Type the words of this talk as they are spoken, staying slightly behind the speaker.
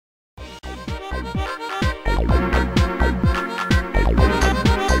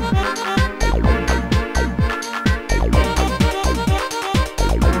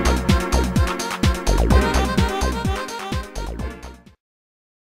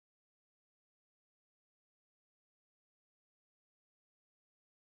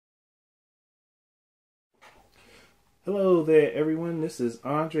Hello there, everyone. This is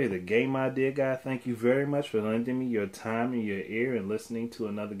Andre, the Game Idea Guy. Thank you very much for lending me your time and your ear and listening to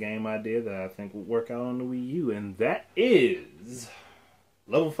another game idea that I think will work out on the Wii U, and that is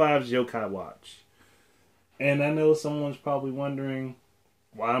Level 5's Yokai Watch. And I know someone's probably wondering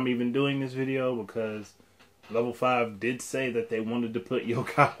why I'm even doing this video, because Level 5 did say that they wanted to put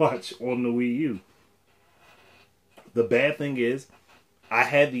Yokai Watch on the Wii U. The bad thing is, I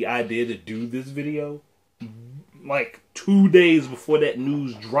had the idea to do this video like 2 days before that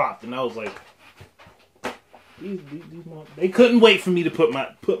news dropped, and I was like, they couldn't wait for me to put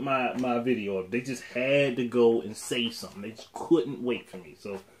my video up. They just had to go and say something. They just couldn't wait for me.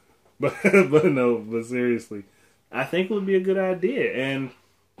 So, but seriously, I think it would be a good idea. And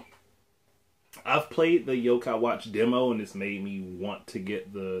I've played the Yokai Watch demo, and it's made me want to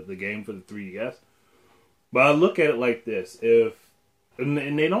get the game for the 3DS. But I look at it like this: and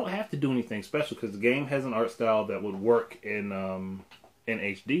they don't have to do anything special, because the game has an art style that would work in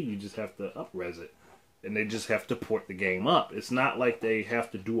HD. You just have to up-res it. And they just have to port the game up. It's not like they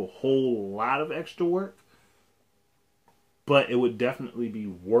have to do a whole lot of extra work. But it would definitely be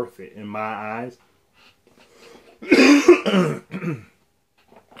worth it in my eyes.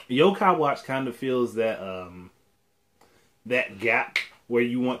 Yokai Watch kind of feels that that gap where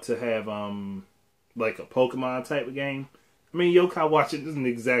you want to have like a Pokemon type of game. I mean, Yokai Watch, it isn't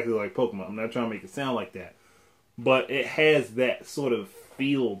exactly like Pokemon. I'm not trying to make it sound like that. But it has that sort of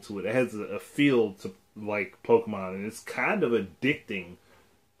feel to it. It has a feel to like Pokemon. And it's kind of addicting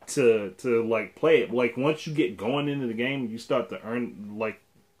to like play it. Like, once you get going into the game, you start to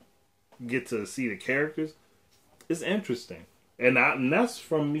get to see the characters. It's interesting. And that's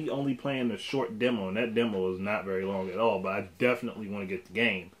from me only playing a short demo. And that demo is not very long at all. But I definitely want to get the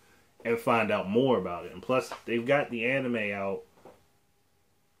game and find out more about it. And plus, they've got the anime out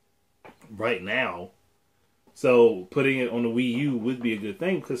right now. So putting it on the Wii U would be a good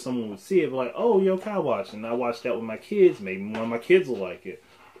thing, because someone would see it like, oh, Yokai Watch, and I watched that with my kids. Maybe one of my kids will like it.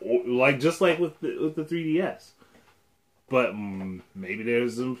 Or, like, just like with the 3DS. But maybe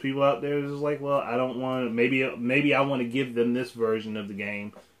there's some people out there that's like, well, I don't want to, maybe I want to give them this version of the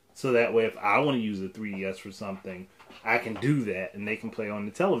game, so that way if I want to use the 3DS for something, I can do that, and they can play on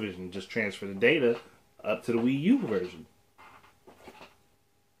the television. Just transfer the data up to the Wii U version.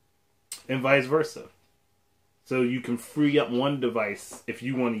 And vice versa. So you can free up one device if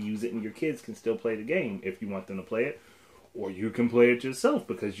you want to use it, and your kids can still play the game if you want them to play it. Or you can play it yourself,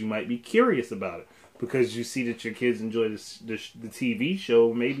 because you might be curious about it. Because you see that your kids enjoy the TV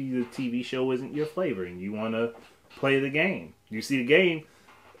show. Maybe the TV show isn't your flavor, and you want to play the game. You see the game.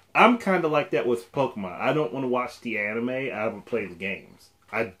 I'm kind of like that with Pokemon. I don't want to watch the anime. I would play the games.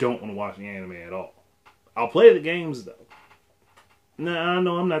 I don't want to watch the anime at all. I'll play the games, though. Now, I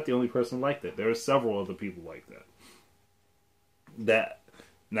know I'm not the only person like that. There are several other people like that.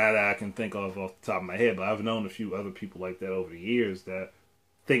 Now that I can think of off the top of my head, but I've known a few other people like that over the years that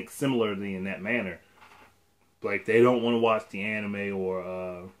think similarly in that manner. Like, they don't want to watch the anime, or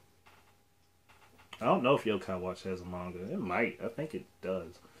I don't know if Yokai Watch has a manga. It might. I think it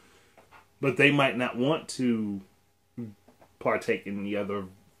does. But they might not want to partake in the other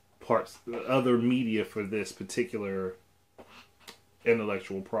parts, other media for this particular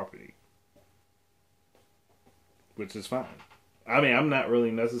intellectual property. Which is fine. I mean, I'm not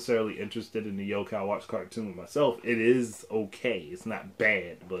really necessarily interested in the Yokai Watch cartoon myself. It is okay. It's not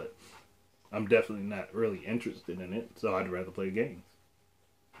bad, but I'm definitely not really interested in it. So I'd rather play games.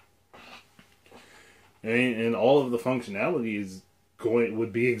 And all of the functionality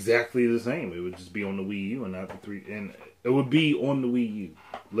would be exactly the same. It would just be on the Wii U and not the 3. And it would be on the Wii U,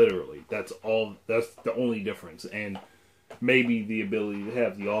 literally. That's all. That's the only difference. And maybe the ability to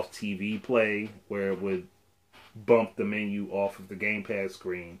have the off TV play, where it would bump the menu off of the gamepad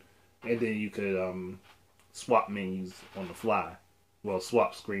screen, and then you could swap menus on the fly. Well,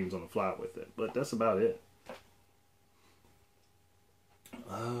 swap screens on the fly with it. But that's about it.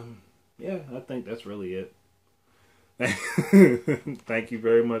 Yeah, I think that's really it. Thank you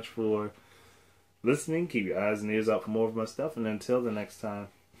very much for listening. Keep your eyes and ears out for more of my stuff. And until the next time,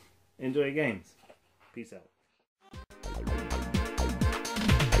 enjoy your games. Peace out.